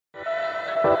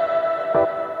Hello,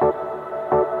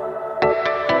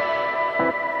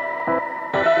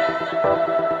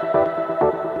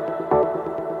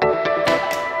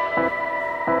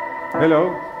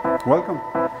 welcome.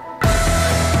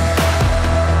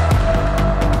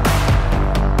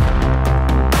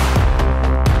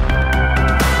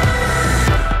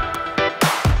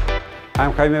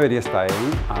 I'm Jaime Beriestain.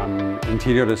 I'm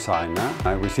interior designer.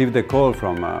 I received a call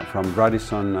from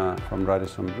Radisson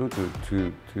Blu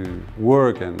to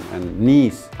work and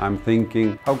Nice. I'm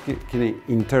thinking, how can I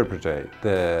interpret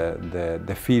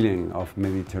the feeling of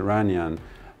Mediterranean?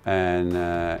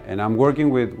 And I'm working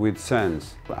with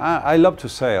sense. I love to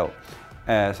sail,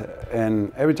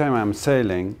 and every time I'm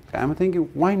sailing, I'm thinking,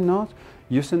 why not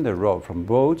using the road from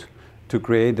boat to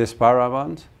create this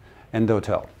paravent and the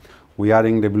hotel? We're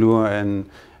adding the blue and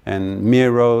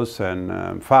mirrors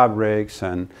and fabrics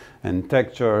and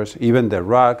textures, even the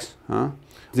rugs.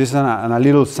 This is a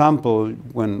little sample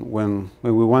when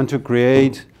we want to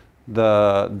create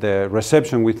the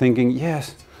reception. We're thinking,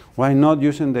 yes, why not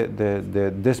using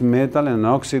this metal in an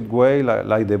oxide way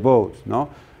like the boat? No,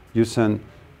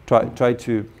 try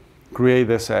to create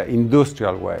this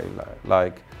industrial way,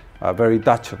 like very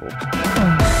touchable.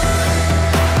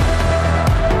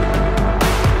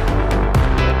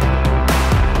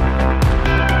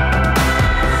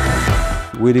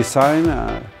 We design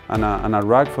a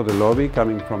rug for the lobby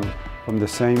coming from the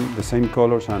same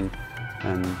colors and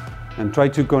try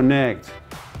to connect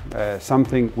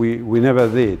something we never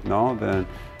did, no?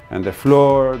 And the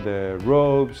floor, the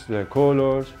ropes, the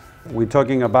colors. We're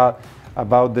talking about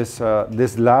this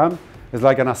lamp. It's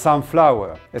like a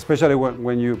sunflower, especially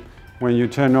when you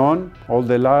turn on all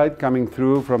the light coming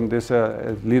through from this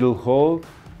little hole,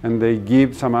 and they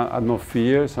give some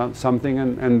atmosphere, something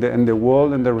in the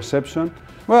wall and the reception.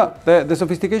 Well, the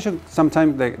sophistication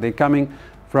sometimes they coming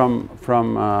from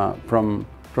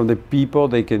the people.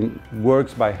 They can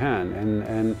works by hand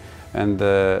and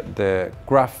the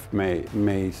craft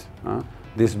maze.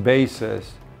 These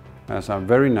bases are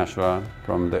very natural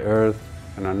from the earth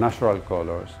and are natural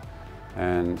colors,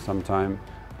 and sometimes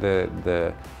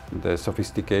the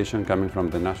sophistication coming from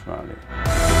the naturality.